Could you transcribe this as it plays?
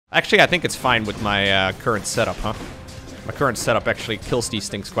Actually, I think it's fine with my current setup, huh? My current setup actually kills these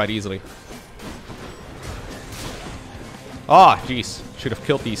things quite easily. Oh, jeez. Should have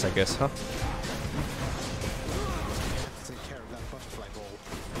killed these, I guess, huh?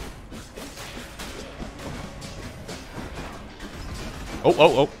 Oh,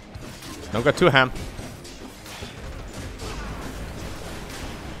 oh, oh. Don't go too ham.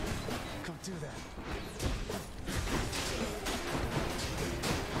 Can't do that.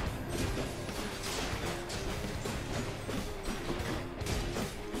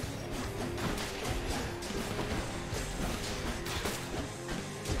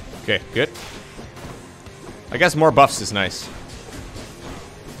 Okay, good. I guess more buffs is nice.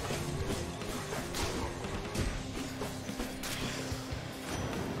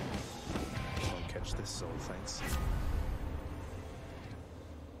 Won't catch this soul, thanks.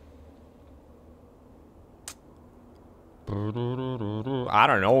 I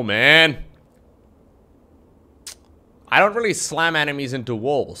don't know, man. I don't really slam enemies into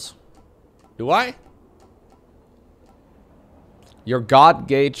walls. Do I? Your God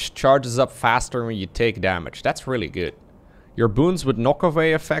gauge charges up faster when you take damage. That's really good. Your boons with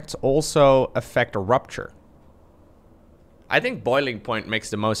knock-away effects also affect a rupture. I think boiling point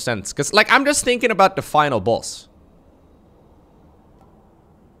makes the most sense. Because, like, I'm just thinking about the final boss.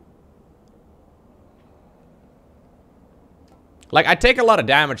 Like, I take a lot of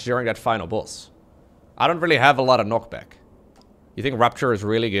damage during that final boss. I don't really have a lot of knockback. You think rupture is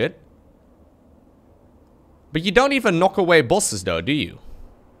really good? But you don't even knock away bosses though, do you?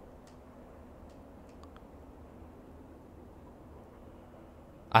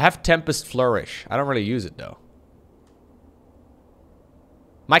 I have Tempest Flourish. I don't really use it though.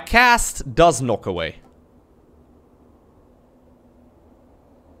 My cast does knock away.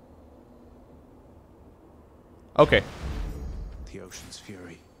 Okay. The ocean's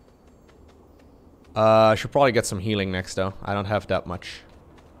fury. I should probably get some healing next though. I don't have that much.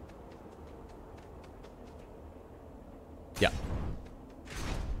 Yeah.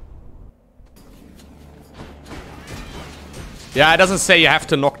 Yeah, it doesn't say you have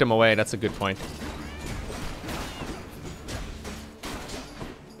to knock them away. That's a good point.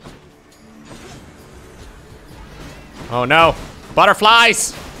 Oh no.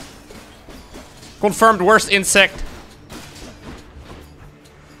 Butterflies! Confirmed worst insect.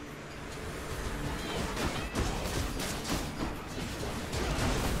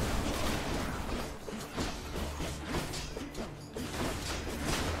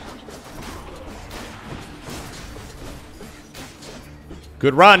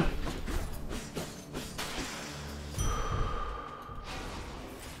 Good run.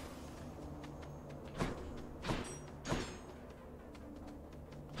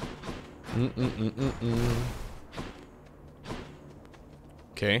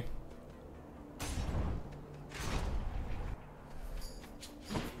 Okay.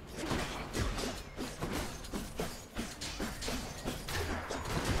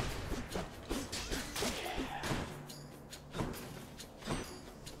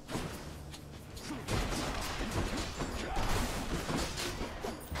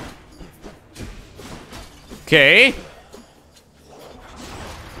 Okay.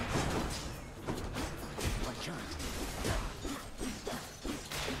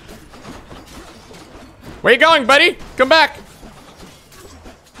 Where you going, buddy? Come back.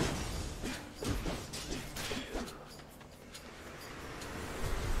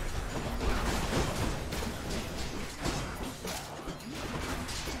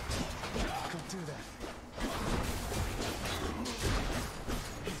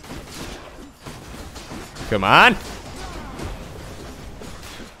 Come on.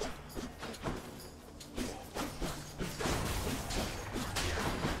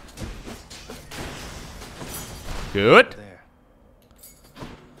 Good.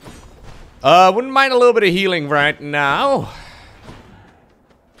 Wouldn't mind a little bit of healing right now.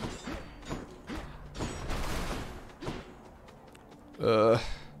 Do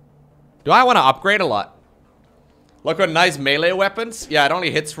I want to upgrade a lot? Look at nice melee weapons. Yeah, it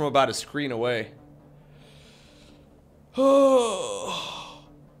only hits from about a screen away.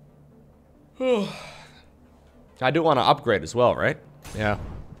 I do want to upgrade as well, right? Yeah.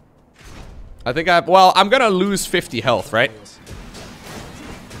 I think well, I'm gonna lose 50 health, right?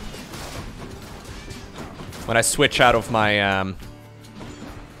 When I switch out of my,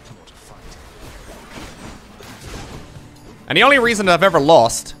 And the only reason I've ever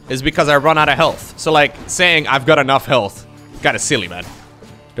lost is because I run out of health. So, like, saying I've got enough health, kinda silly, man.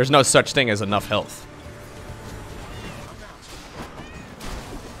 There's no such thing as enough health.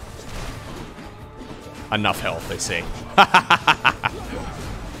 Enough health, they say.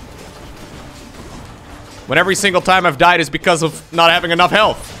 When every single time I've died is because of not having enough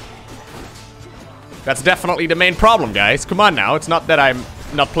health. That's definitely the main problem, guys. Come on now. It's not that I'm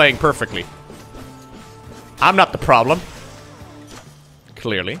not playing perfectly. I'm not the problem.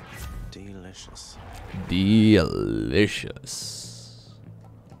 Clearly. Delicious. Delicious.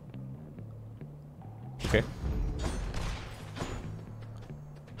 Okay.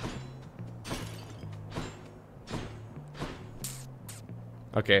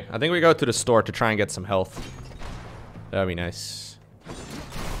 Okay, I think we go to the store to try and get some health. That'd be nice.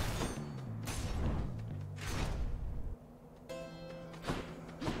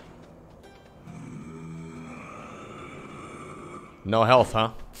 No health,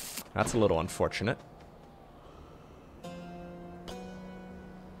 huh? That's a little unfortunate.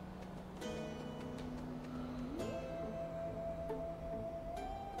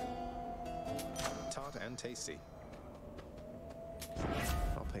 Tart and tasty.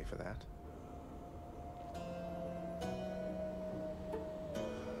 I'll pay for that.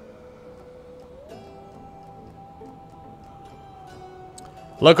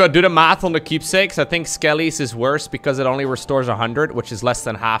 Lowko, do the math on the keepsakes. I think Skelly's is worse because it only restores 100, which is less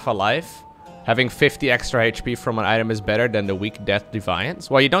than half a life. Having 50 extra HP from an item is better than the weak Death Defiance.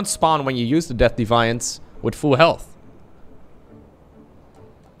 Well, you don't spawn when you use the Death Defiance with full health.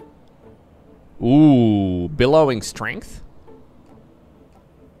 Ooh, billowing strength?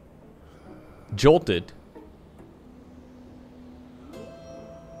 Jolted.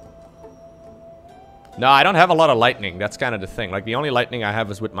 No, I don't have a lot of lightning. That's kind of the thing. Like, the only lightning I have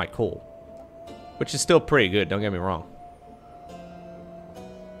is with my coal. Which is still pretty good, don't get me wrong.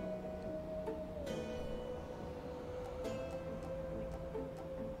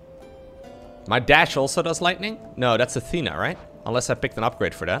 My dash also does lightning? No, that's Athena, right? Unless I picked an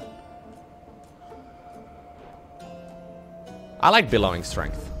upgrade for that. I like billowing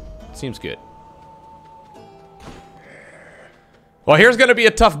strength. Seems good. Well, here's gonna be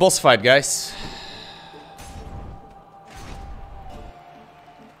a tough boss fight, guys.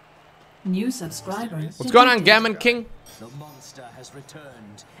 New subscriber. What's going on, Gammon King? The monster has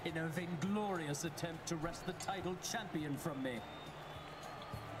returned in a vainglorious attempt to wrest the title champion from me.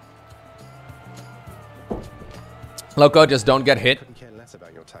 Lowko, just don't get hit. Couldn't care less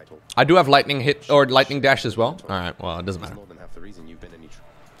about your title. I do have lightning hit or lightning dash as well. Alright, well, it doesn't matter. More than half the reason you've been any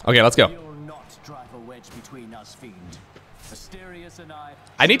Okay, let's go. You'll not drive a wedge between us, fiend. Asterius and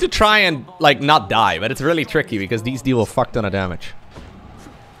I need to try and, like, not die, but it's really tricky because these deal a fuck ton of damage.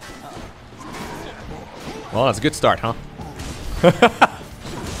 Well, that's a good start, huh? What now?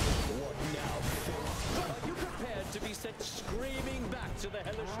 Are you prepared to be sent screaming back to the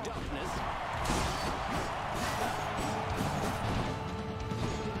hellish darkness?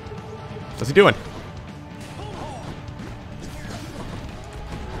 What's he doing?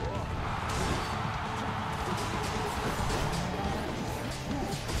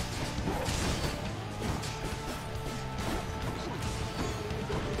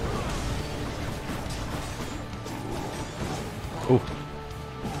 Ooh.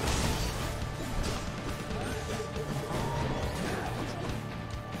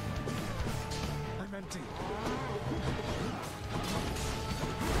 I'm empty.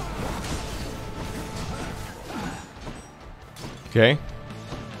 Okay.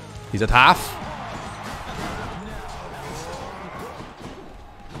 He's at half.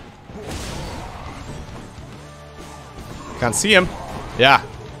 Can't see him. Yeah.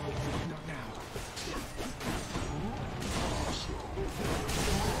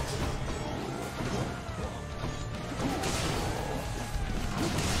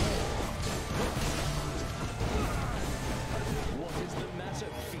 What is the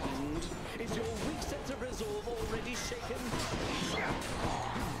matter, fiend? Is your weak sense of resolve already shaken?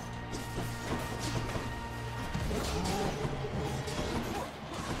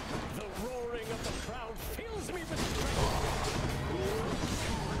 The roaring of the crowd fills me with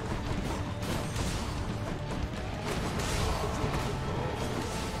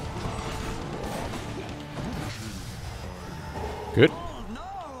Good.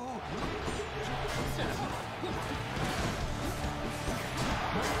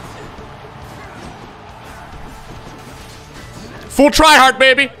 Full try hard,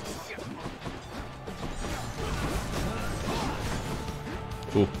 baby.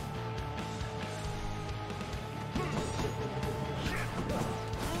 Ooh.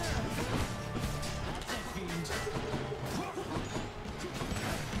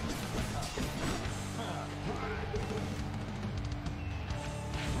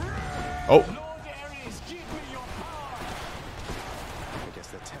 Oh. Lord Ares, give me your power! I guess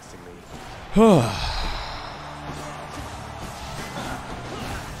they're testing me.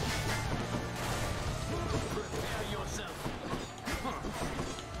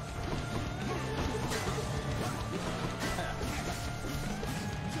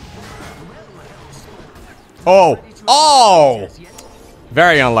 Oh! Oh!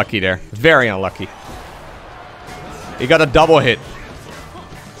 Very unlucky there. Very unlucky. He got a double hit.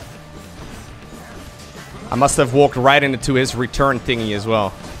 I must have walked right into his return thingy as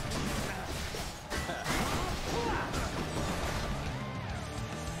well.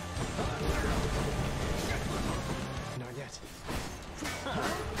 Not yet.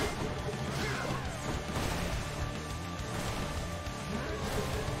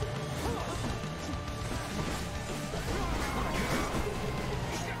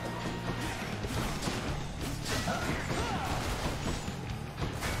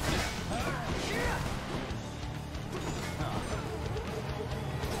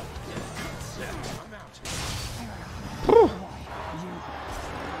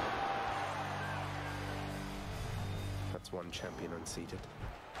 That's one champion unseated.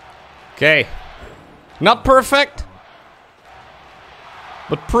 Okay. Not perfect,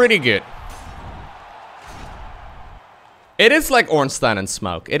 but pretty good. It is like Ornstein and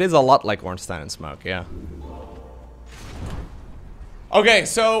Smoke. It is a lot like Ornstein and Smoke, yeah. Okay,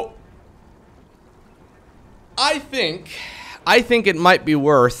 so I think it might be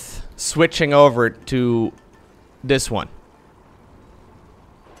worth switching over to this one.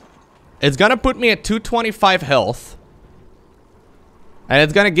 It's gonna put me at 225 health. And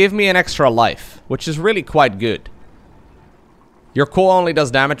it's gonna give me an extra life, which is really quite good. Your core only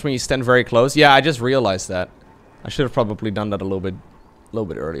does damage when you stand very close. Yeah, I just realized that. I should have probably done that a little bit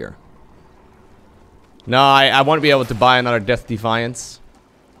earlier. No, I won't be able to buy another Death Defiance.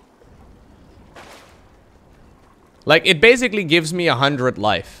 Like, it basically gives me 100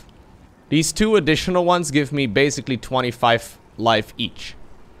 life. These two additional ones give me basically 25 life each.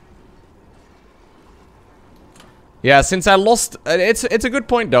 Yeah, since I lost... It's a good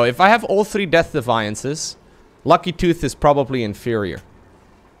point, though. If I have all 3 Death Defiances, Lucky Tooth is probably inferior.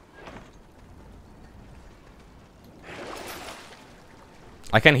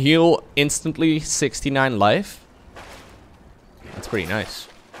 I can heal instantly 69 life. That's pretty nice.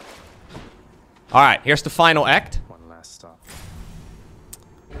 Alright, here's the final act. One last stop.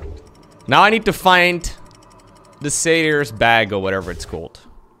 Now I need to find the Satyr's bag or whatever it's called.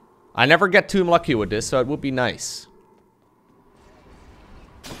 I never get too lucky with this, so it would be nice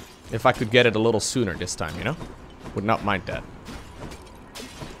if I could get it a little sooner this time, you know? Would not mind that.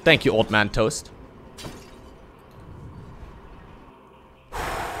 Thank you, Old Man Toast.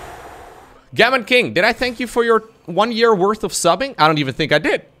 Gammon King, did I thank you for your 1 year worth of subbing? I don't even think I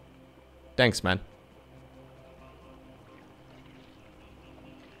did. Thanks, man.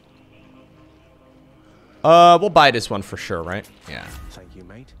 We'll buy this one for sure, right? Yeah. Thank you,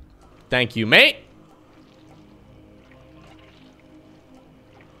 mate. Thank you, mate.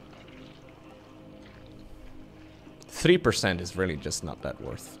 %3 is really just not that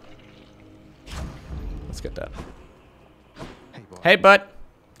worth. Let's get that. Hey, boy. Hey, bud.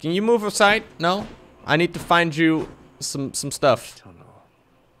 Can you move aside? No? I need to find you some stuff. Tunnel.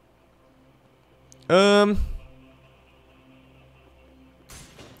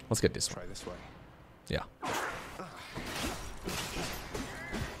 Let's get this one. Try this way. Yeah.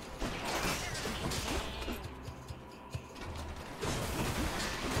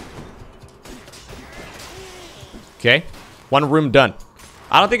 Okay. One room done.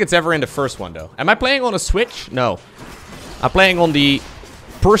 I don't think it's ever in the first one, though. Am I playing on a Switch? No. I'm playing on the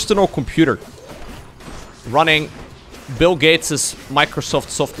personal computer. Running Bill Gates' Microsoft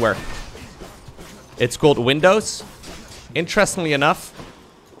software. It's called Windows. Interestingly enough,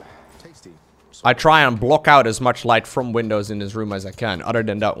 Tasty. I try and block out as much light from Windows in this room as I can, other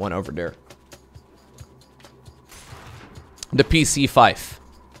than that one over there. The PC5.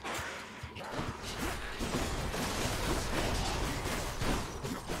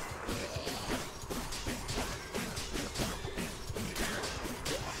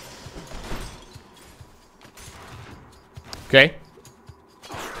 Okay.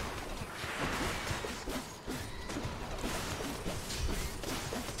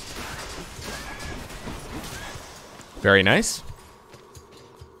 Very nice.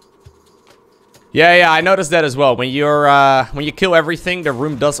 Yeah, I noticed that as well. When you're when you kill everything, the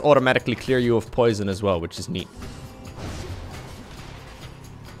room does automatically clear you of poison as well, which is neat.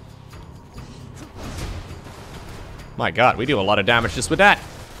 My god, we do a lot of damage just with that.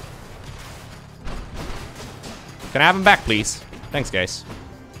 Can I have him back, please? Thanks, guys.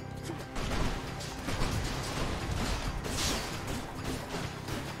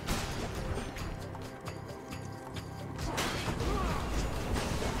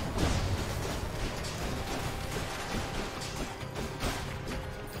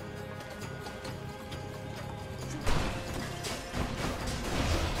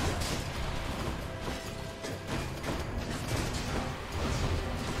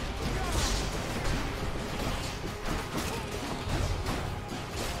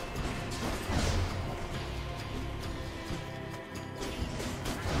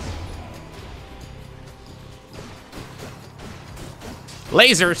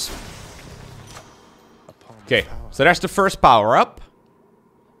 Lasers! Okay, so that's the first power up.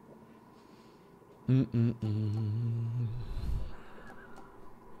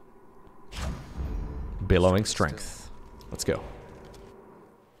 Billowing strength. Let's go.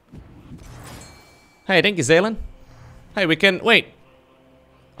 Hey, thank you, Zaylen. Hey, we can... Wait.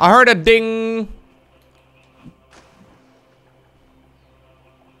 I heard a ding.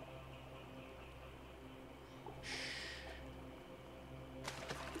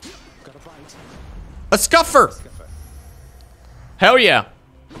 A scuffer! Hell yeah.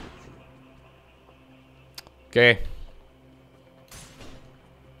 Okay.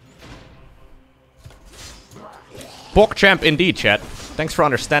 PogChamp indeed, chat. Thanks for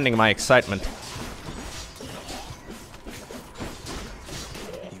understanding my excitement.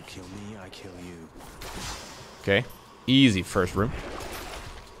 You kill me, I kill you. Okay. Easy first room.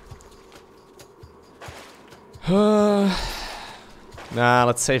 Nah,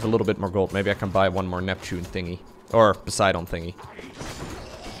 let's save a little bit more gold. Maybe I can buy one more Neptune thingy. Or Poseidon thingy.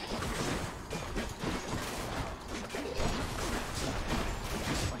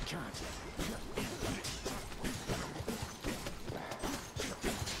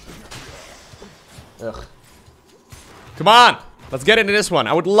 Ugh. Come on! Let's get into this one.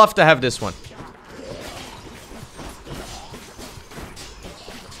 I would love to have this one.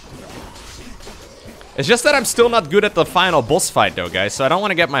 It's just that I'm still not good at the final boss fight though, guys. So I don't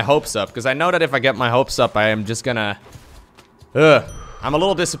want to get my hopes up. Because I know that if I get my hopes up, I am just gonna... Ugh. I'm a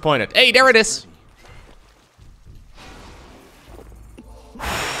little disappointed. Hey, there it is!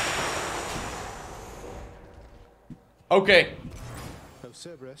 Okay. Oh,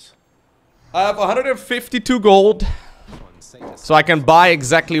 Cerberus. I have 152 gold. So I can buy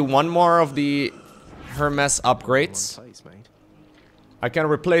exactly one more of the Hermes upgrades. I can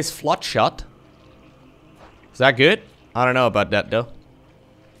replace Floodshot. Is that good? I don't know about that though.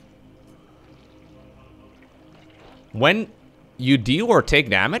 When you deal or take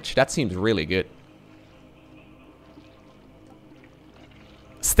damage, that seems really good.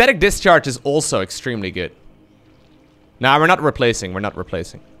 Static Discharge is also extremely good. Nah, we're not replacing. We're not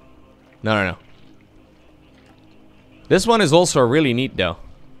replacing. No, no, no. This one is also really neat though.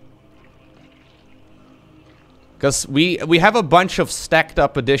 Because we have a bunch of stacked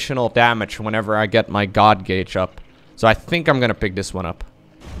up additional damage whenever I get my God gauge up. So I think I'm gonna pick this one up.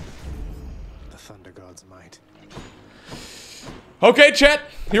 The Thunder God's might. Okay, chat.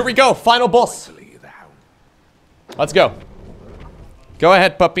 Here we go. Final boss. Let's go. Go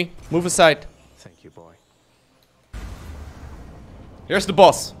ahead, puppy. Move aside. Thank you, boy. Here's the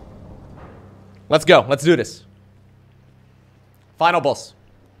boss. Let's go. Let's do this. Final boss.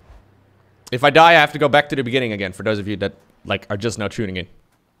 If I die, I have to go back to the beginning again. For those of you that like are just now tuning in,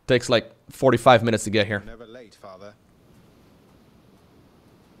 takes like 45 minutes to get here. Never late, Father.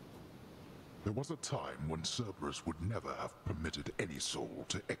 There was a time when Cerberus would never have permitted any soul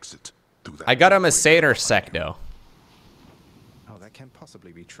to exit through that. I got him a satyr sec though. Oh, that can't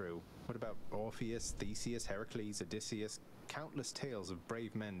possibly be true. What about Orpheus, Theseus, Heracles, Odysseus? Countless tales of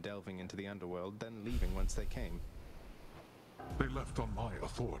brave men delving into the underworld, then leaving whence they came. They left on my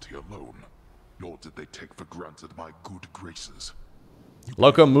authority alone, nor did they take for granted my good graces.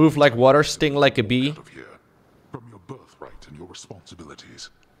 Lowko, move like water, sting like a bee. Out of here, from your birthright and your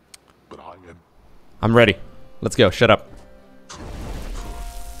responsibilities. But I am... I'm ready. Let's go. Shut up.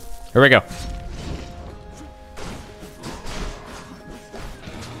 Here we go.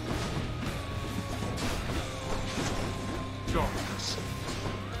 Darkness.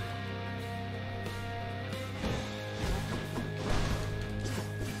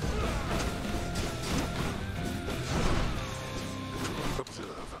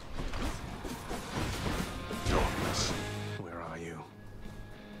 Observe. Darkness. Where are you?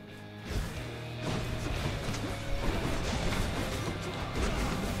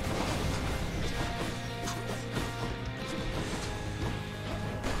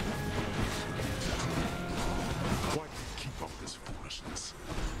 Why do you keep up this foolishness?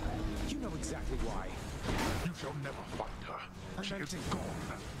 You know exactly why. You shall never find her. She is gone.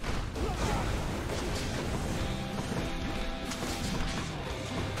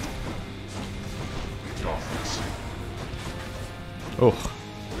 Darkness. Oh.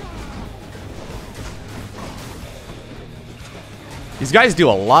 These guys do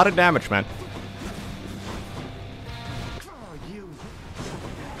a lot of damage, man.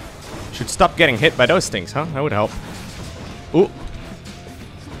 Should stop getting hit by those things, huh? That would help. Ooh.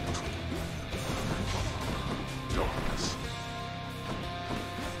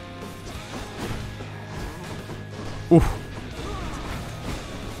 Oof.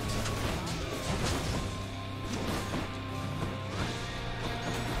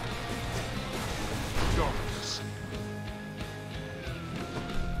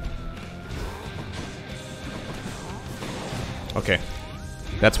 Okay.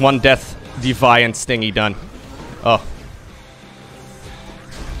 That's one Death Defiant stingy done. Oh.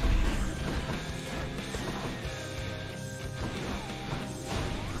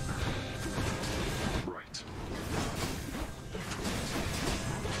 Right.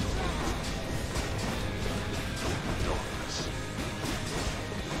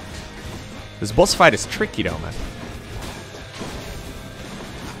 This boss fight is tricky though, man.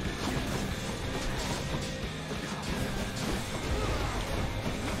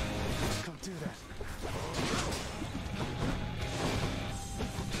 Can't do that.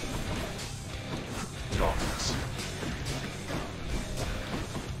 Darkness.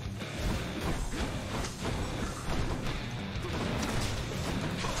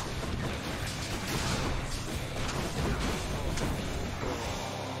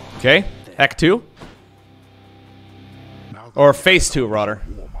 Okay. Act 2? Now that Or Phase 2, rather.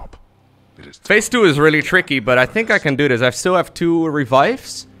 warm up. It is Phase 2 is really tricky, but I think I can do this. I still have 2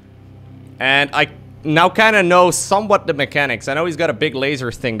 revives. And I now kind of know somewhat the mechanics. I know he's got a big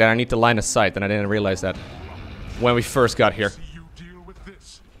laser thing that I need to line of sight, and I didn't realize that when we first got here. see you deal with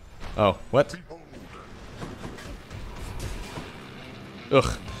this. Oh, what? Behold.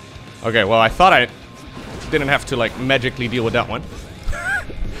 Ugh. Okay, well, I thought I didn't have to, like, magically deal with that one.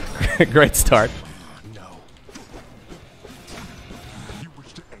 Great start. No. You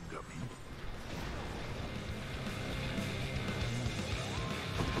wish to anger me?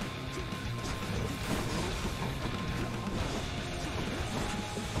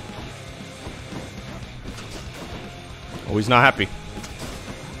 Oh, he's not happy.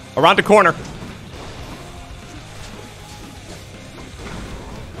 Around the corner.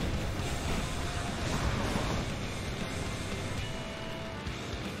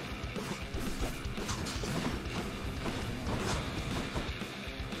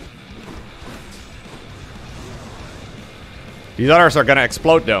 These others are gonna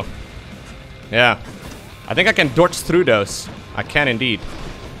explode though. Yeah. I think I can dodge through those. I can indeed.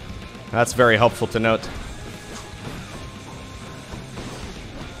 That's very helpful to note.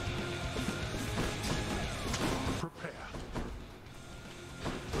 Prepare.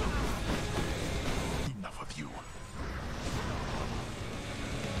 Enough of you.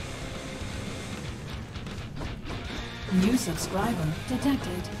 New subscriber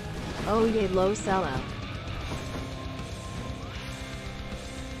detected. Oh yeah, low sellout.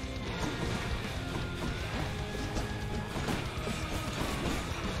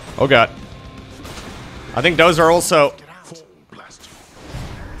 Oh god. I think those are also... Fall, blast you.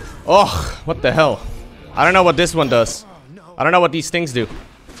 Oh, what the hell? I don't know what this one does. I don't know what these things do.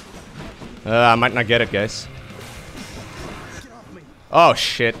 I might not get it, guys. Oh,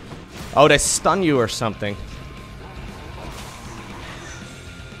 shit. Oh, they stun you or something.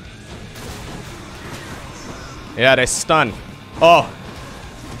 Yeah, they stun. Oh.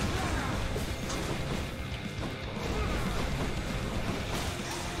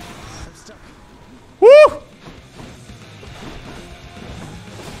 Woo!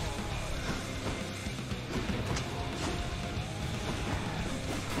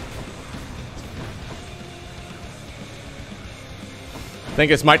 I think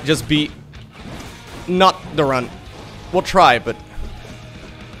this might just be not the run. We'll try, but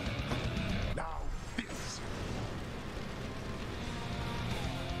Now this.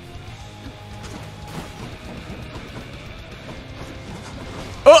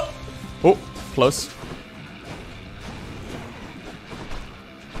 oh, oh, close.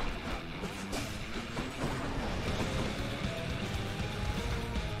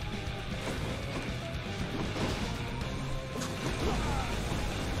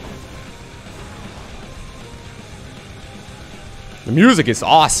 The music is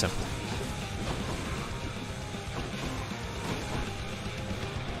awesome.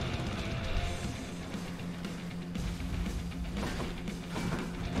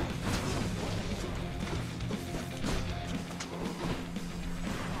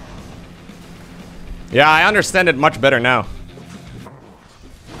 Yeah, I understand it much better now.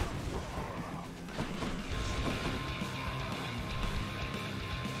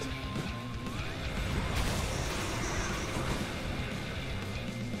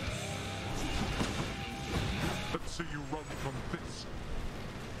 Let's see you run from this.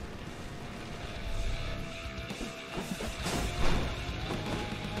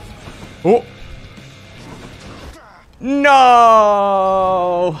 Oh.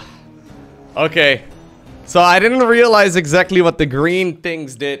 No. Okay. So I didn't realize exactly what the green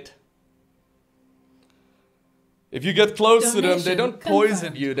things did. If you get close to them, they Donation don't poison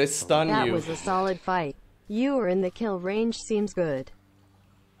confirmed. you, they stun That you. was a solid fight. You were in the kill range, seems good.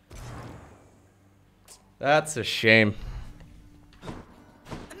 That's a shame.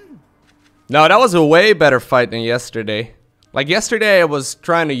 No, that was a way better fight than yesterday. Like yesterday I was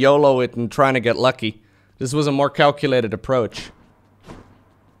trying to YOLO it and trying to get lucky. This was a more calculated approach.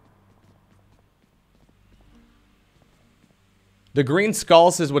 The green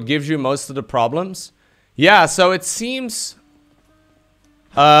skulls is what gives you most of the problems. Yeah, so it seems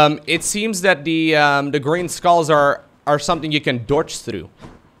that the green skulls are something you can dodge through.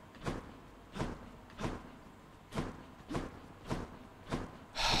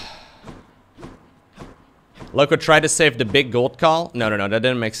 Lowko tried to save the big gold call. No, that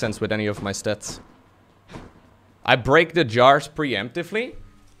didn't make sense with any of my stats. I break the jars preemptively?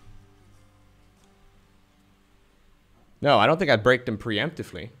 No, I don't think I break them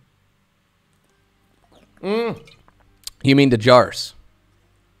preemptively. You mean the jars?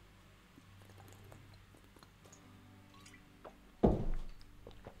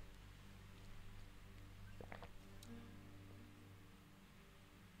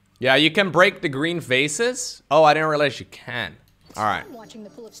 Yeah, you can break the green vases. Oh, I didn't realize you can. All right. I'm watching the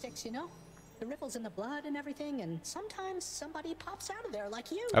pool of sticks, you know? The ripples in the blood and everything, and sometimes somebody pops out of there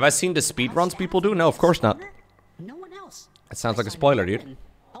like you. Have I seen the speedruns people do? No, of course not. No one else. That sounds like a spoiler, dude.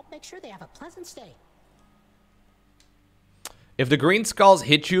 Help make sure they have a pleasant stay. If the green skulls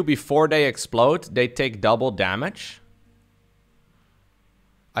hit you before they explode, they take double damage.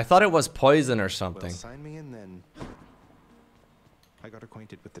 I thought it was poison or something. Well, sign me in then. I got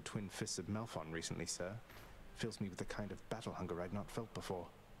acquainted with the twin fists of Malphon recently, sir. Fills me with a kind of battle hunger I'd not felt before.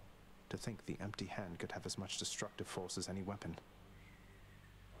 To think the empty hand could have as much destructive force as any weapon.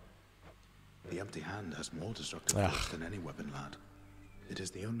 The empty hand has more destructive force than any weapon, lad. It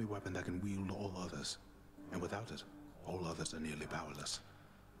is the only weapon that can wield all others. And without it, all others are nearly powerless.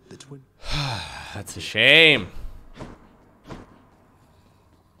 The twin... That's a shame.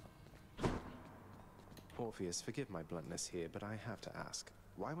 Orpheus, forgive my bluntness here, but I have to ask.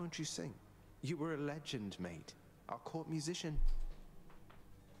 Why won't you sing? You were a legend, mate. Our court musician.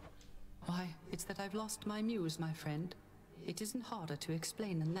 Why, it's that I've lost my muse, my friend. It isn't harder to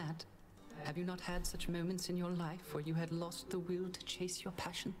explain than that. Have you not had such moments in your life where you had lost the will to chase your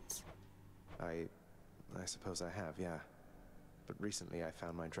passions? I suppose I have, yeah. But recently I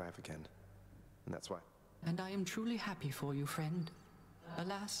found my drive again. And that's why. And I am truly happy for you, friend.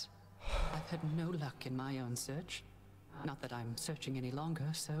 Alas, I've had no luck in my own search. Not that I'm searching any longer,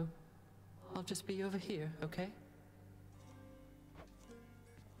 so I'll just be over here, okay?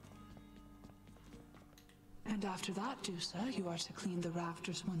 And after that, Dusa, you are to clean the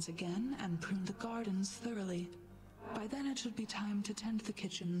rafters once again and prune the gardens thoroughly. By then it should be time to tend the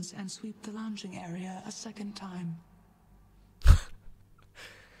kitchens and sweep the lounging area a second time.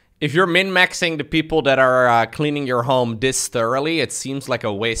 If you're min-maxing the people that are cleaning your home this thoroughly, it seems like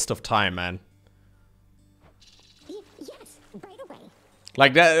a waste of time, man. Yes, right away.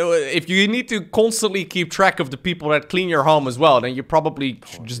 Like that, if you need to constantly keep track of the people that clean your home as well, then you probably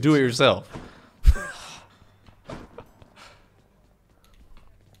should just do it yourself.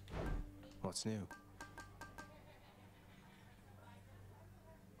 What's new?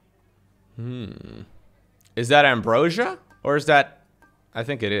 Is that ambrosia? Or is that... I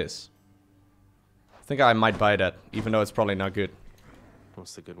think it is. I think I might buy that, even though it's probably not good.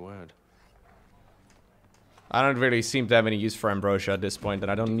 What's the good word? I don't really seem to have any use for ambrosia at this point, and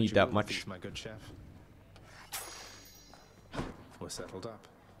I don't need that much. My good chef. We're settled up.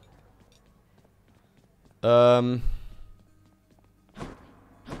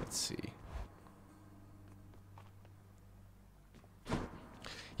 Let's see.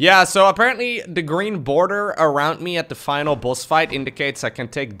 Yeah, so apparently the green border around me at the final boss fight indicates I can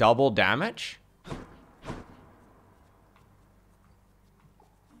take double damage.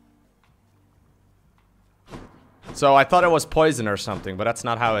 So I thought it was poison or something, but that's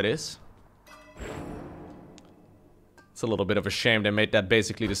not how it is. It's a little bit of a shame they made that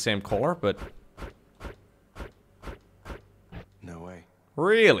basically the same color, but... No way.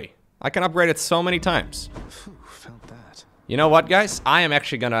 Really? I can upgrade it so many times. Phew, felt that. You know what, guys? I am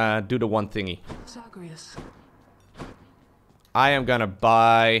actually gonna do the one thingy. Zagreus. I am gonna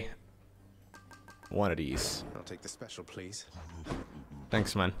buy one of these. I'll take the special, please.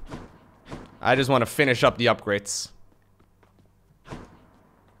 Thanks, man. I just want to finish up the upgrades.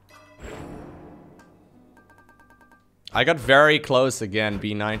 I got very close again,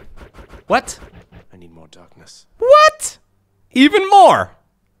 B9. What? I need more darkness. What? Even more?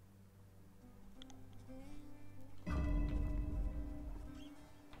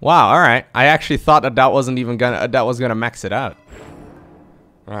 Wow, alright. I actually thought that that wasn't even gonna, that was gonna max it out.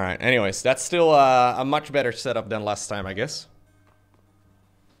 Alright, anyways, that's still a much better setup than last time, I guess.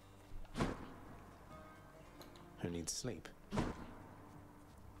 Who needs sleep?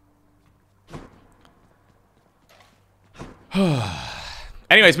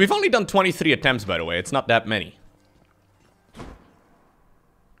 Anyways, we've only done 23 attempts, by the way. It's not that many.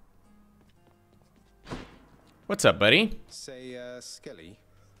 What's up, buddy? Say, Skelly,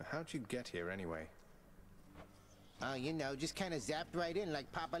 how'd you get here anyway? Oh, you know, just kind of zapped right in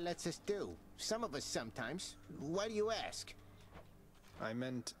like Papa lets us do. Some of us sometimes. Why do you ask? I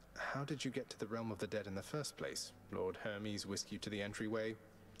meant, how did you get to the realm of the dead in the first place? Lord Hermes whisk you to the entryway?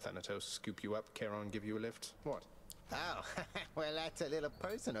 Thanatos scoop you up, Charon give you a lift? What? Oh, well, that's a little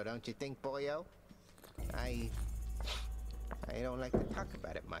personal, don't you think, boyo? I don't like to talk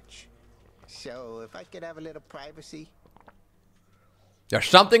about it much. So, if I could have a little privacy... There's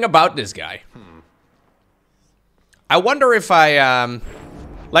something about this guy. I wonder if I,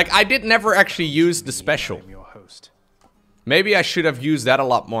 like, I did never actually use the special. I'm your host. Maybe I should have used that a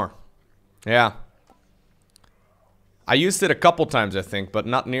lot more. Yeah. I used it a couple times, I think, but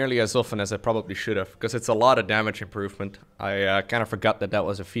not nearly as often as I probably should have, because it's a lot of damage improvement. I kind of forgot that that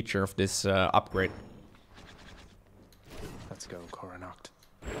was a feature of this upgrade. Let's go, Coronacht.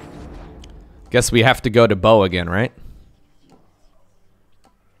 Guess we have to go to bow again, right?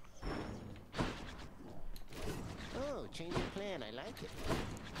 Oh, change of plan, I like it.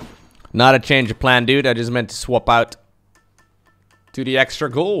 Not a change of plan, dude. I just meant to swap out to the extra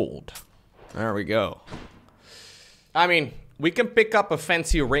gold. There we go. I mean, we can pick up a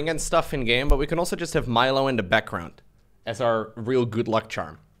fancy ring and stuff in game, but we can also just have Milo in the background as our real good luck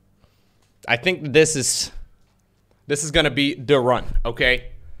charm. I think this is gonna be the run,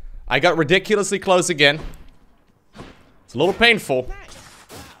 okay? I got ridiculously close again. It's a little painful.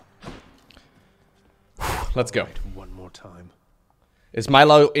 Let's go. One more time. Is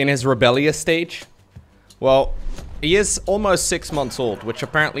Milo in his rebellious stage? Well, he is almost 6 months old, which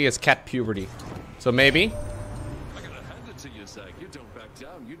apparently is cat puberty. So maybe. I gotta hand it to you, Zach. You don't back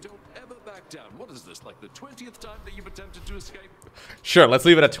down. You don't ever back down. What is this, like the 20th time that you've attempted to escape? Sure, let's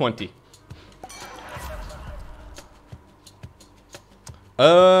leave it at 20.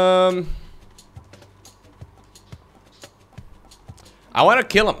 I want to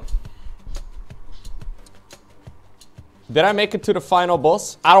kill him. Did I make it to the final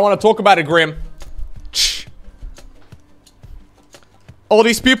boss? I don't want to talk about it, Grim. Shh. All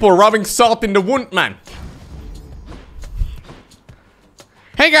these people are rubbing salt in the wound, man.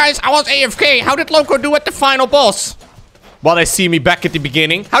 Hey guys, I was AFK. How did Lowko do at the final boss? Well, they see me back at the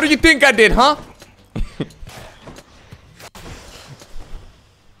beginning. How do you think I did, huh?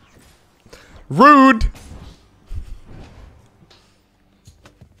 Rude.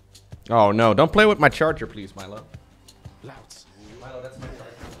 Oh no, don't play with my charger, please, Milo. Louts. Milo, that's my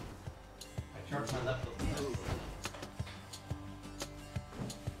charger. I charge my laptop.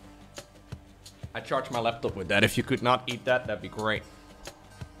 I charge my laptop with that. If you could not eat that, that'd be great.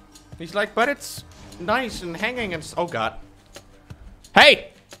 He's like, but it's nice and hanging and oh god.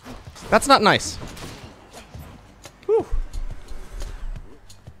 Hey! That's not nice. Whew.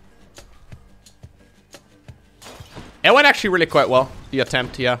 It went actually really quite well, the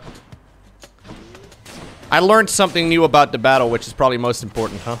attempt, yeah. I learned something new about the battle, which is probably most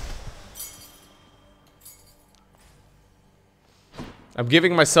important, huh? I'm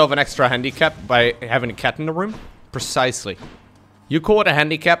giving myself an extra handicap by having a cat in the room. Precisely. You call it a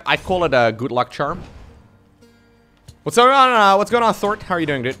handicap, I call it a good luck charm. What's going on, Thort? How are you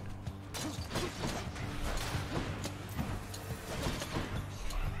doing, dude?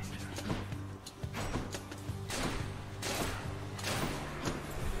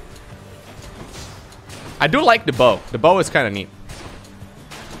 I do like the bow. The bow is kind of neat.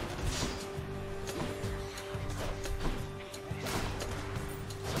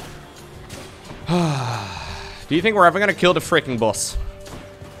 Do you think we're ever gonna kill the freaking boss?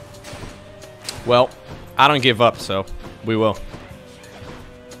 Well, I don't give up, so we will.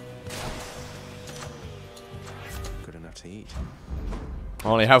 Good enough to eat. I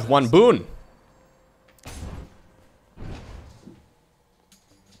only have one boon.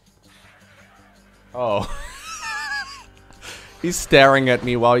 Oh. He's staring at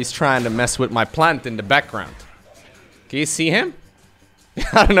me while he's trying to mess with my plant in the background. Can you see him?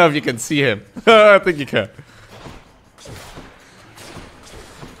 I don't know if you can see him. I think you can.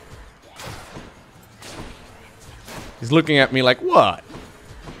 He's looking at me like, what?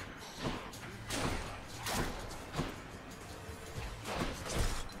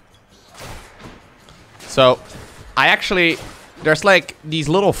 So, I actually, there's like these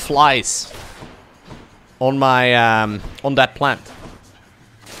little flies on my, on that plant.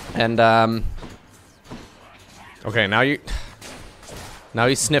 And, okay, now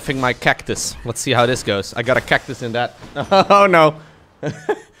he's sniffing my cactus. Let's see how this goes. I got a cactus in that. Oh no.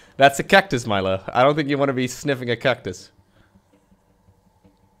 That's a cactus, Milo. I don't think you want to be sniffing a cactus.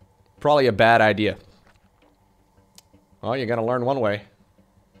 Probably a bad idea. Oh, you gotta learn one way.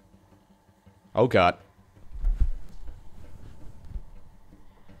 Oh god.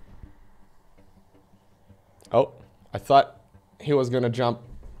 Oh, I thought he was gonna jump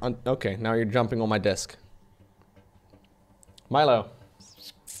on. Okay, now you're jumping on my desk. Milo.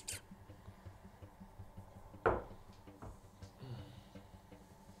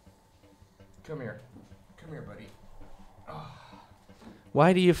 Come here. Come here, buddy. Oh.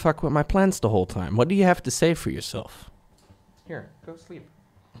 Why do you fuck with my plans the whole time? What do you have to say for yourself? Here, go sleep.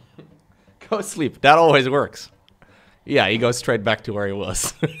 Go sleep. That always works. Yeah, he goes straight back to where he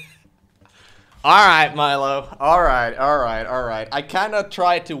was. Alright, Milo. Alright, alright, alright. I kind of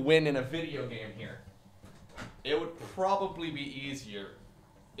tried to win in a video game here. It would probably be easier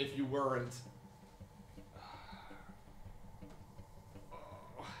if you weren't.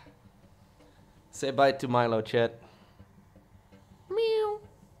 Say bye to Milo, chat. Meow.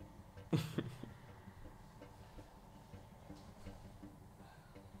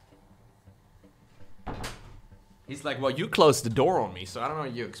 He's like, well, you closed the door on me, so I don't know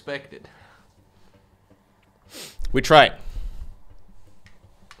what you expected. We tried.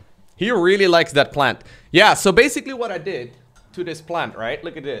 He really likes that plant. Yeah, so basically what I did to this plant, right?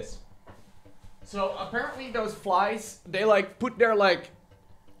 Look at this. So apparently those flies, they like put their like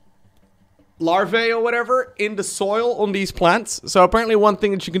larvae or whatever in the soil on these plants. So apparently one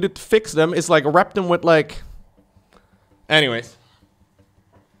thing that you can do to fix them is like wrap them with like... Anyways.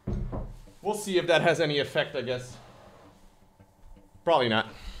 We'll see if that has any effect, I guess. Probably not.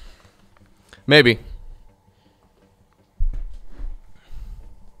 Maybe.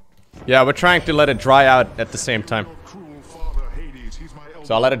 Yeah, we're trying to let it dry out at the same time.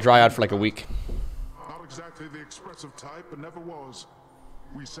 So I'll let it dry out for like a week. Not exactly the expressive type, but never was.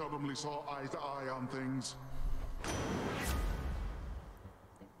 We seldomly saw eye to eye on things.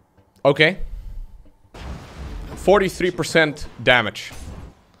 Okay. 43% damage.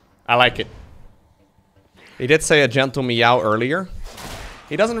 I like it. He did say a gentle meow earlier.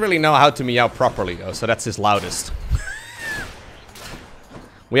 He doesn't really know how to meow properly though, so that's his loudest.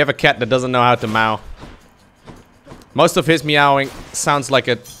 We have a cat that doesn't know how to meow. Most of his meowing sounds like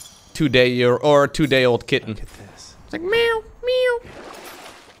a 2-day-old kitten. It's like meow, meow.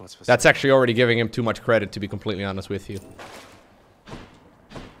 That's actually already giving him too much credit, to be completely honest with you.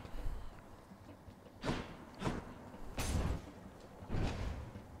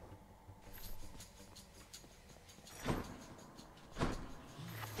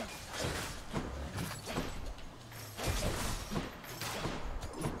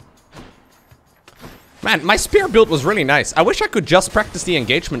 Man, my spear build was really nice. I wish I could just practice the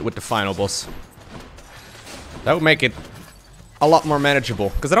engagement with the final boss. That would make it a lot more manageable.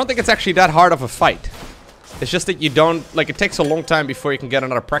 Because I don't think it's actually that hard of a fight. It's just that you don't... Like, it takes a long time before you can get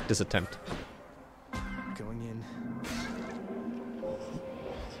another practice attempt. Going in.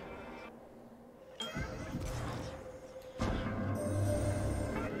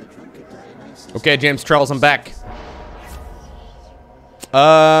 Okay, James Charles, I'm back.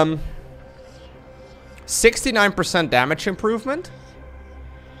 69% damage improvement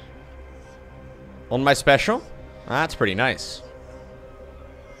on my special. That's pretty nice.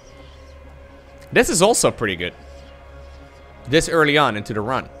 This is also pretty good. This early on into the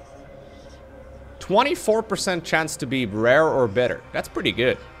run. 24% chance to be rare or better. That's pretty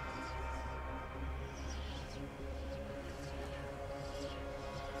good.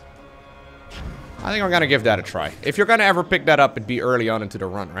 I think I'm gonna give that a try. If you're gonna ever pick that up, it'd be early on into the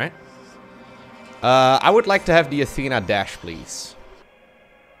run, right? I would like to have the Athena dash, please.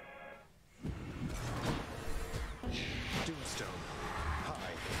 Doomstone. High.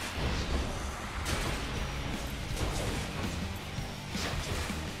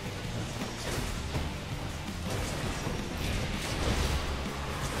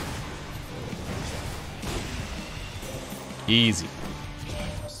 Easy.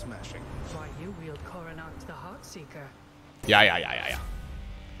 Smashing. Why you wield Coronat the Heartseeker? Yeah.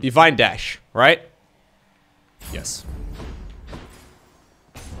 Divine dash, right? Yes.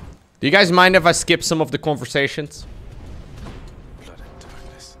 Do you guys mind if I skip some of the conversations? Blood and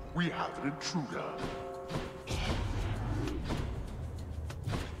darkness. We have an intruder.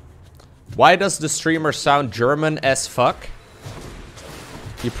 Why does the streamer sound German as fuck?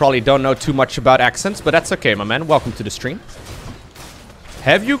 You probably don't know too much about accents, but that's okay, my man. Welcome to the stream.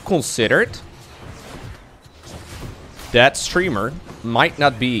 Have you considered that streamer might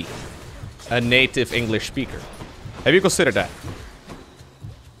not be a native English speaker? Have you considered that?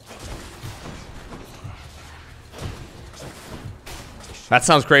 That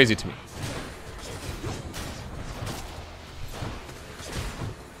sounds crazy to me.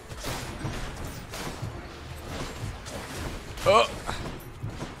 Almost.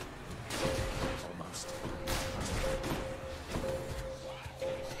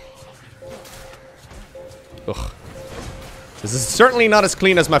 Ugh. This is certainly not as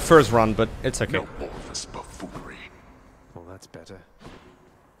clean as my first run, but it's okay. No more of this buffoonery. Well, that's better.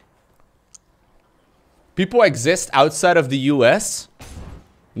 People exist outside of the US?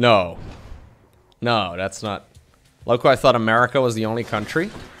 No. No, that's not... Lowko, I thought America was the only country.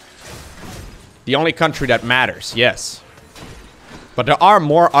 The only country that matters, yes. But there are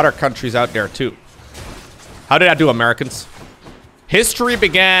more other countries out there, too. How did I do, Americans? History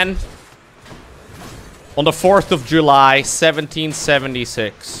began on the 4th of July,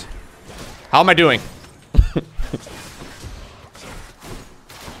 1776. How am I doing?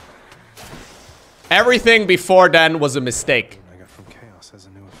 Everything before then was a mistake. I got from chaos has a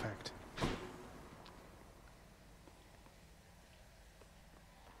new effect.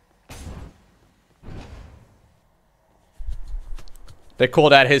 They call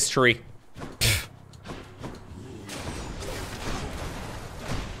that history.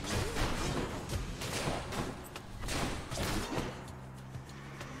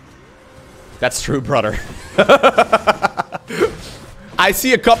 That's true, brother. I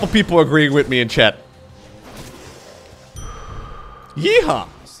see a couple people agreeing with me in chat. Yeehaw!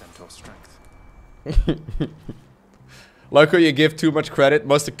 Centaur strength. Lowko, you give too much credit.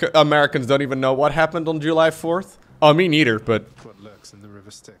 Most Americans don't even know what happened on July 4th. Oh, me neither, but... What lurks in the river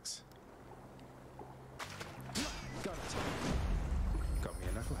Styx. Got it. Got me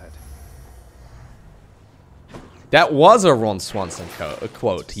a knucklehead. That was a Ron Swanson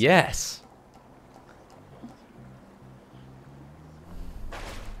quote, yes.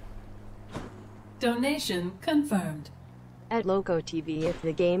 Donation confirmed. At Lowko TV, if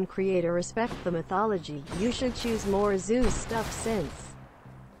the game creator respects the mythology, you should choose more Zeus stuff since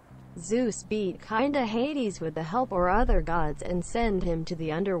Zeus beat kinda Hades with the help or other gods and send him to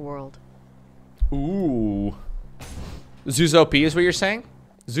the underworld. Ooh. Zeus OP is what you're saying?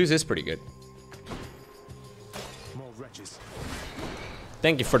 Zeus is pretty good. More wretches.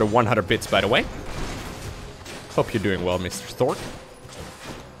 Thank you for the 100 bits, by the way. Hope you're doing well, Mr. Thorpe.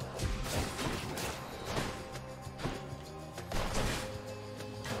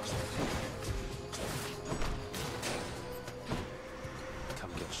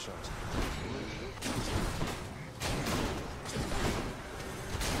 Come get shot.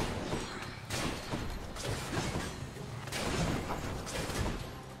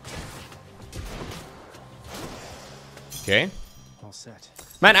 Okay. All set.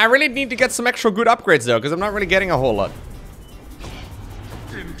 Man, I really need to get some extra good upgrades, though, because I'm not really getting a whole lot.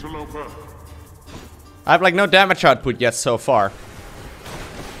 Interloper. I have, like, no damage output yet so far.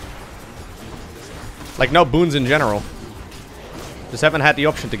 Like, no boons in general. Just haven't had the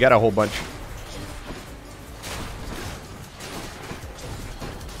option to get a whole bunch.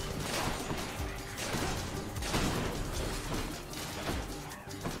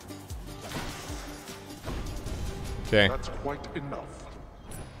 Okay. That's quite enough.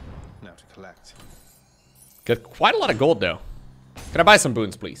 Now to collect. Got quite a lot of gold, though. Can I buy some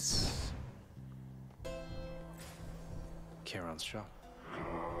boons, please? Charon's shop.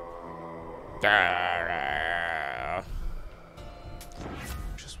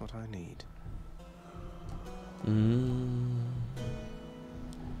 Just what I need.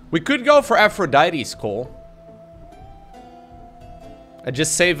 We could go for Aphrodite's Cole. And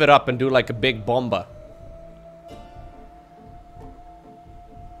just save it up and do like a big bomba.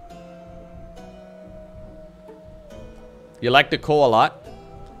 You like the Cole a lot?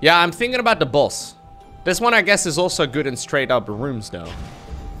 Yeah, I'm thinking about the boss. This one, I guess, is also good in straight up rooms now.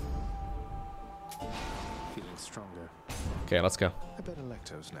 Feeling stronger. Okay, let's go. I bet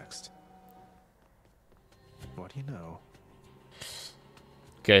Electo's next. What do you know?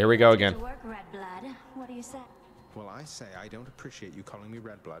 Okay, here we go again. Good work, Red Blood. What do you say? Well, I say I don't appreciate you calling me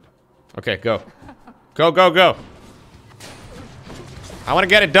Red Blood. Okay, go. Go, go, go. I want to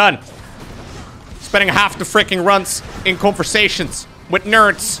get it done. Spending half the freaking runs in conversations with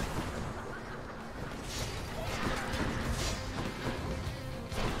nerds.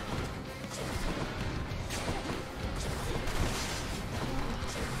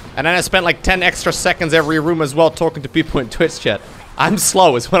 And then I spent like 10 extra seconds every room as well talking to people in Twitch chat. I'm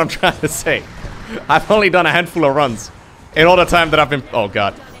slow is what I'm trying to say. I've only done a handful of runs in all the time that I've been... Oh,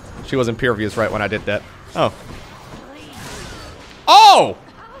 God. She was impervious right when I did that. Oh. Oh!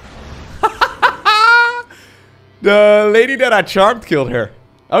 The lady that I charmed killed her.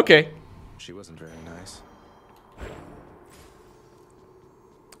 Okay. She wasn't very nice.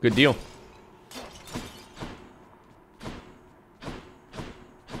 Good deal.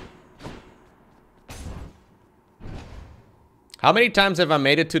 How many times have I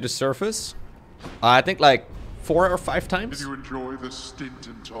made it to the surface? I think like 4 or 5 times. Did you enjoy the stint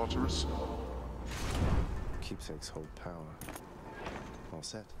in Tartarus? Keepsakes hold power. All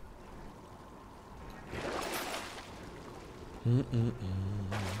set.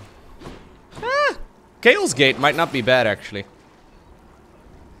 Gale's Gate might not be bad, actually.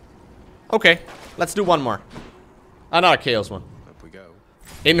 Okay, let's do one more. Not a Chaos one. Up we go.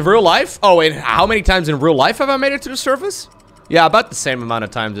 In real life? Oh, and how many times in real life have I made it to the surface? Yeah, about the same amount of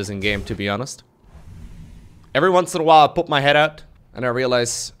times as in game, to be honest. Every once in a while, I put my head out, and I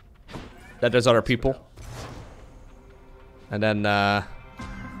realize that there's other people. And then, Might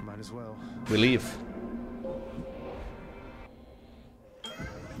as well. we leave.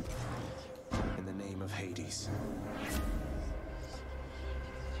 In the name of Hades.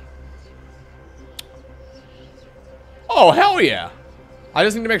 Oh, hell yeah! I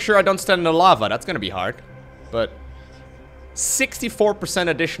just need to make sure I don't stand in the lava. That's gonna be hard. But 64%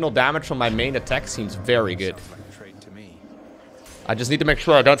 additional damage from my main attack seems very good. I just need to make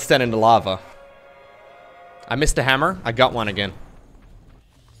sure I don't stand in the lava. I missed the hammer. I got one again.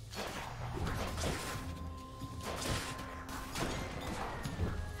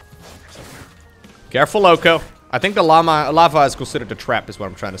 Careful, Lowko. I think the lava is considered a trap, is what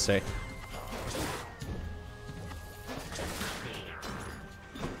I'm trying to say.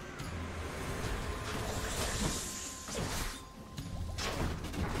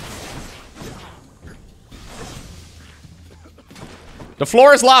 The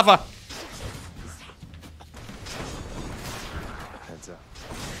floor is lava. Heads up.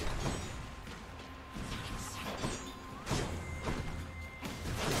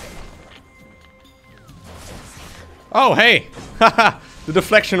 Oh, hey. Haha. The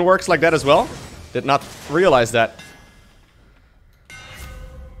deflection works like that as well. Did not realize that.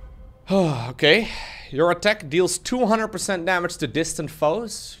 Okay. Your attack deals 200% damage to distant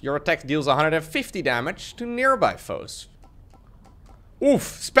foes. Your attack deals 150 damage to nearby foes. Oof,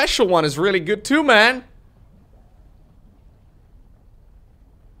 special one is really good too, man.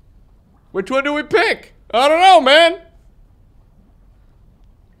 Which one do we pick? I don't know, man.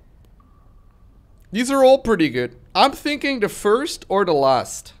 These are all pretty good. I'm thinking the first or the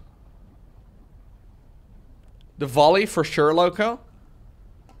last. The volley for sure, Lowko.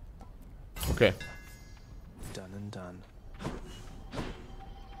 Okay. Done and done.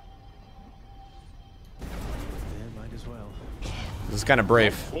 Yeah, might as well. This is kind of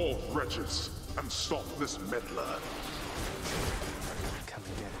brave. Come forth, wretches, and stop this meddler. Come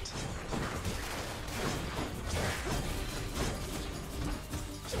and get it.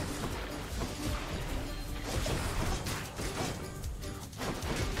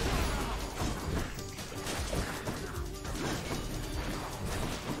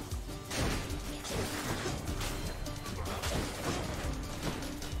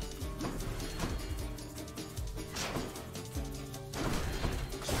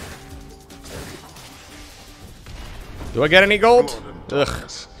 Do I get any gold? Ugh.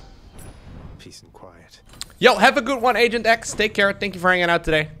 Peace and quiet. Yo, have a good one, Agent X. Take care. Thank you for hanging out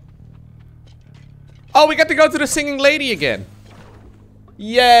today. Oh, we got to go to the singing lady again.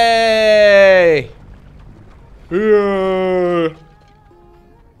 Yay! Yeah.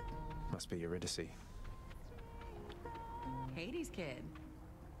 Must be Eurydice. Hades kid.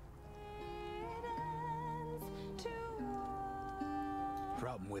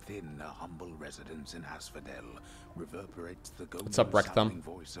 From within a humble residence in Asphodel reverberates the What's up, Rectum?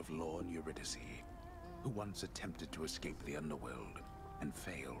 voice of Lord Eurydice, who once attempted to escape the underworld and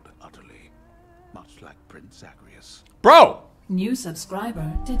failed utterly, much like Prince Zagreus. Bro! New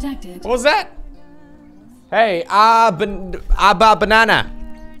subscriber detected. What was that? Hey, Abba Banana.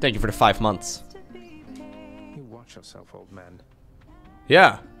 Thank you for the 5 months. You watch yourself, old man.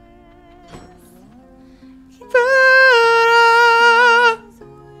 Yeah.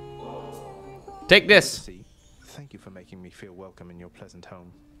 Take this. Thank you for making me feel welcome in your pleasant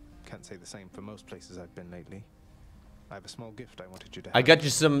home. Can't say the same for most places I've been lately. I have a small gift I wanted you to have. I got you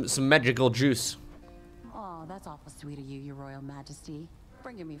some magical juice. Oh, that's awful sweet of you, Your Royal Majesty.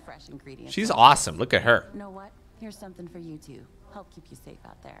 Bringing me fresh ingredients. She's awesome. Look at her. You know what? Here's something for you too. Help keep you safe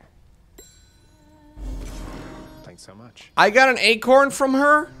out there. Thanks so much. I got an acorn from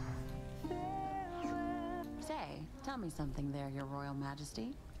her. Say, tell me something there, Your Royal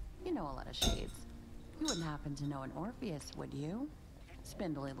Majesty. You know a lot of shades. You wouldn't happen to know an Orpheus, would you?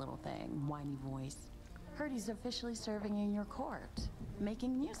 Spindly little thing, whiny voice. Heard he's officially serving in your court,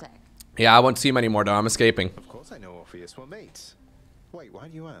 making music. Yeah, I won't see him anymore though. I'm escaping. Of course I know Orpheus. We're mates. Wait, why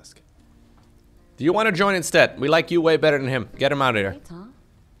do you ask? Do you want to join instead? We like you way better than him. Get him out of here. Mates, huh?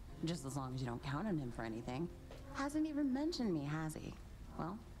 Just as long as you don't count on him for anything. Hasn't even mentioned me, has he?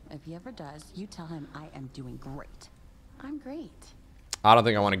 Well, if he ever does, you tell him I am doing great. I'm great. I don't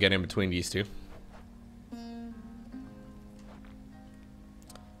think I want to get in between these two.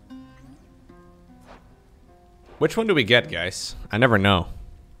 Which one do we get, guys? I never know.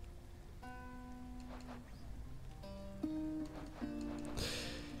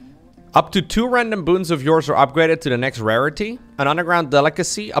 Up to 2 random boons of yours are upgraded to the next rarity. An underground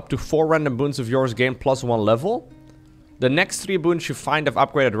delicacy, up to 4 random boons of yours gain +1 level. The next 3 boons you find have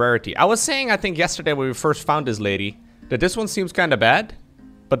upgraded rarity. I was saying, I think yesterday when we first found this lady, that this one seems kind of bad.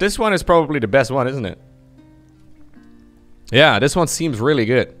 But this one is probably the best one, isn't it? Yeah, this one seems really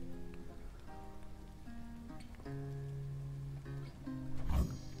good.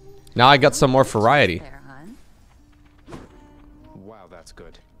 Now I got some more variety. Wow, that's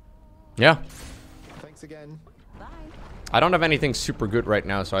good. Yeah. Thanks again. Bye. I don't have anything super good right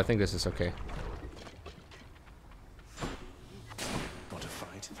now, so I think this is okay. What a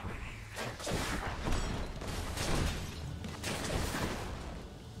fight.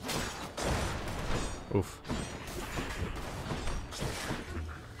 Oof.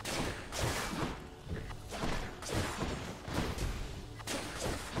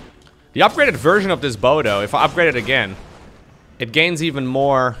 The upgraded version of this bow, though, if I upgrade it again, it gains even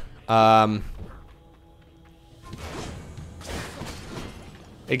more,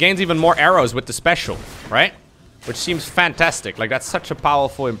 it gains even more arrows with the special, right? Which seems fantastic. Like, that's such a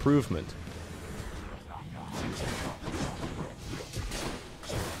powerful improvement.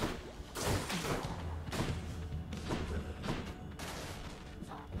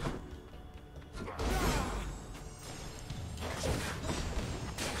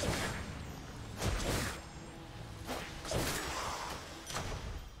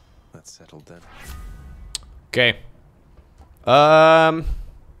 That's settled then. Okay.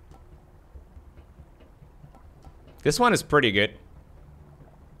 This one is pretty good.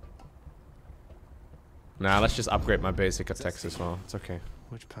 Nah, let's just upgrade my basic attacks as well. It's okay.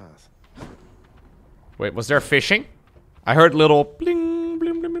 Which path? Wait, was there fishing? I heard little bling,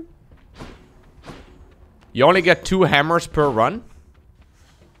 bling, bling, bling. You only get 2 hammers per run?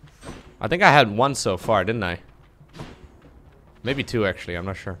 I think I had 1 so far, didn't I? Maybe 2, actually. I'm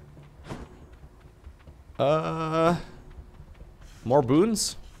not sure. More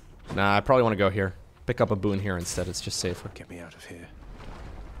boons? Nah, I probably want to go here. Pick up a boon here instead. It's just safer. Get me out of here.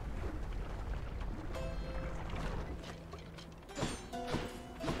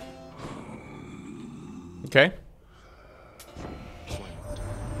 Okay.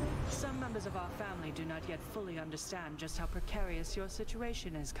 Some members of our family do not yet fully understand just how precarious your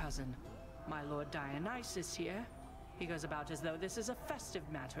situation is, cousin. My Lord Dionysus here. He goes about as though this is a festive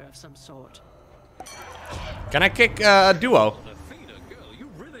matter of some sort. Can I kick a duo? Athena, girl, you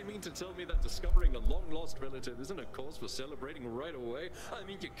really mean to tell me that discovering a long-lost relative isn't a cause for celebrating right away? I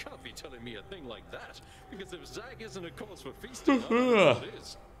mean, you can't be telling me a thing like that. Because if Zag isn't a cause for feasting, I don't know what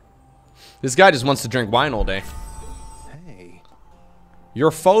is. This guy just wants to drink wine all day. Hey.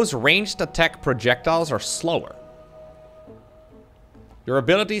 Your foe's ranged attack projectiles are slower. Your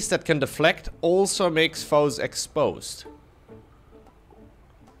abilities that can deflect also makes foes exposed.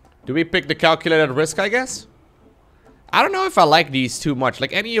 Do we pick the calculated risk, I guess? I don't know if I like these too much.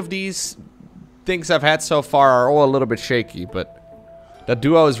 Like, any of these things I've had so far are all a little bit shaky, but that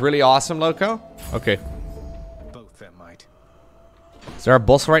duo is really awesome, Lowko. Okay. Both them might. Is there a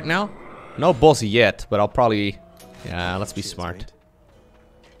boss right now? No boss yet, but I'll probably... Yeah, let's be smart.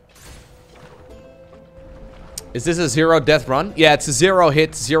 Is this a 0 death run? Yeah, it's a 0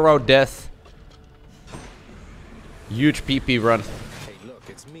 hit, 0 death. Huge PP run. Hey, look,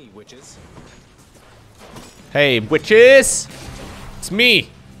 it's me, witches. Hey, witches! It's me,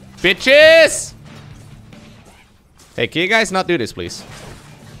 bitches! Hey, can you guys not do this, please?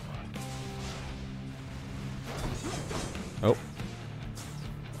 Oh.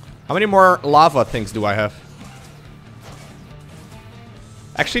 How many more lava things do I have?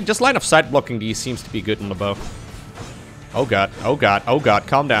 Actually, just line of sight blocking these seems to be good in the bow. Oh god, oh god, oh god,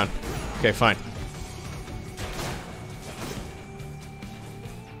 calm down. Okay, fine.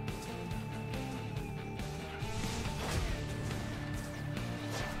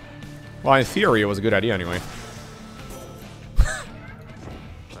 Well, in theory, it was a good idea anyway.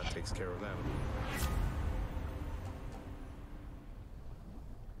 That takes care of them.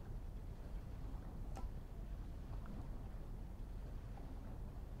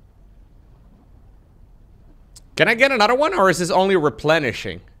 Can I get another one, or is this only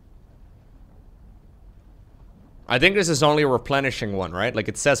replenishing? I think this is only a replenishing one, right? Like,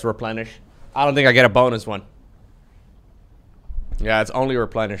 it says replenish. I don't think I get a bonus one. Yeah, it's only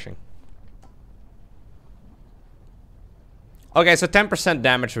replenishing. Okay, so 10%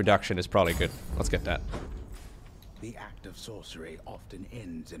 damage reduction is probably good. Let's get that. The act of sorcery often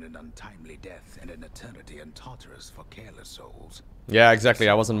ends in an untimely death and an eternity in Tartarus for careless souls. Yeah, exactly.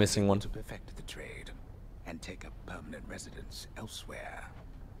 I wasn't missing one. To perfect the trade and take up permanent residence elsewhere.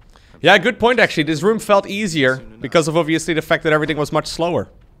 Yeah, good point actually. This room felt easier because of obviously the fact that everything was much slower.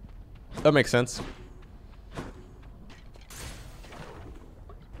 That makes sense.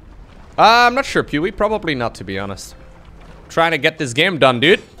 I'm not sure, Pewee. Probably not, to be honest. Trying to get this game done,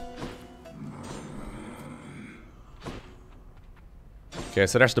 dude. Okay,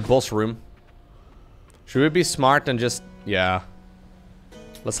 so there's the boss room. Should we be smart and just... Yeah.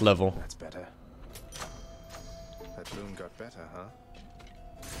 Let's level. That's better. That boon got better, huh?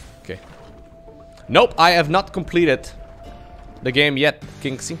 Okay. Nope, I have not completed the game yet,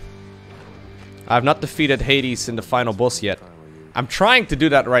 Kinksy. I have not defeated Hades in the final boss yet. I'm trying to do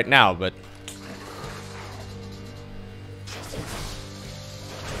that right now, but...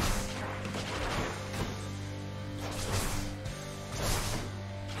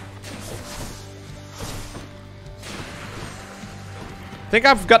 I think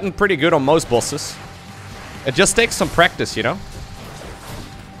I've gotten pretty good on most bosses. It just takes some practice, you know?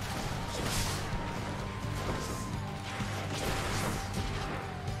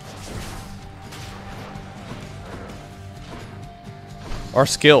 Or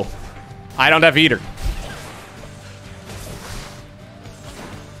skill. I don't have either.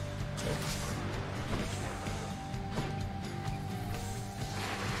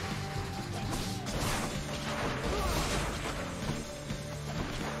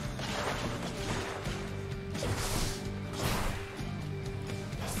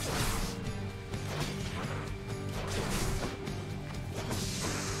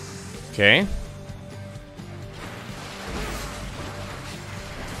 Okay.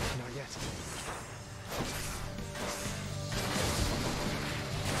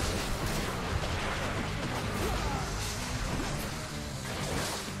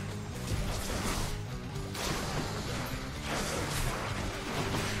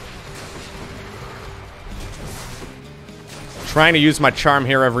 Trying to use my charm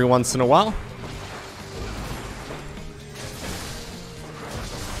here every once in a while.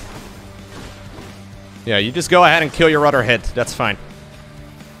 Yeah, you just go ahead and kill your other head. That's fine.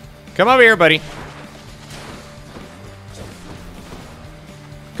 Come over here, buddy.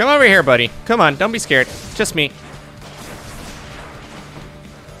 Come over here, buddy. Come on, don't be scared. It's just me.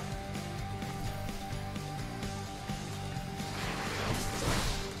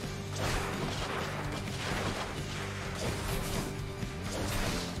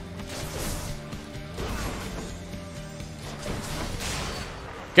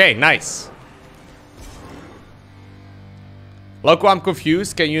 Okay, nice. Lowko, I'm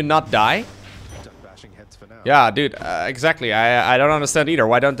confused. Can you not die? Yeah, dude, exactly. I don't understand either.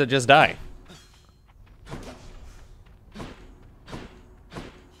 Why don't they just die?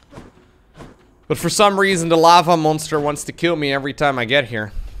 But for some reason, the lava monster wants to kill me every time I get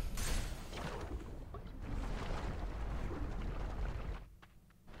here.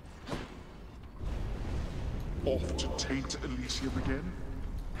 Off to taint Elysium again?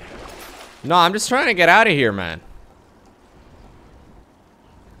 No, I'm just trying to get out of here, man.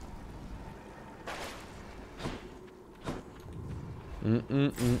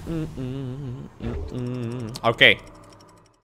 Okay,